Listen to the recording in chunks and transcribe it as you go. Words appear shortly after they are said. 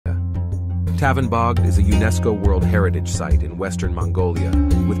Tavan Bogh is a UNESCO World Heritage Site in Western Mongolia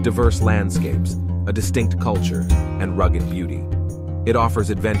with diverse landscapes, a distinct culture, and rugged beauty. It offers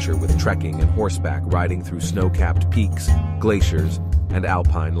adventure with trekking and horseback riding through snow-capped peaks, glaciers, and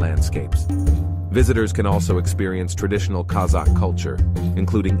alpine landscapes. Visitors can also experience traditional Kazakh culture,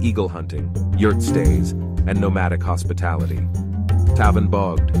 including eagle hunting, yurt stays, and nomadic hospitality. Tavan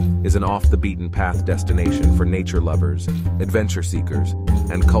Bogh is an off-the-beaten-path destination for nature lovers, adventure seekers,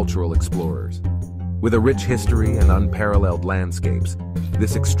 and cultural explorers. With a rich history and unparalleled landscapes,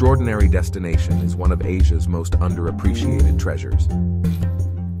 this extraordinary destination is one of Asia's most underappreciated treasures.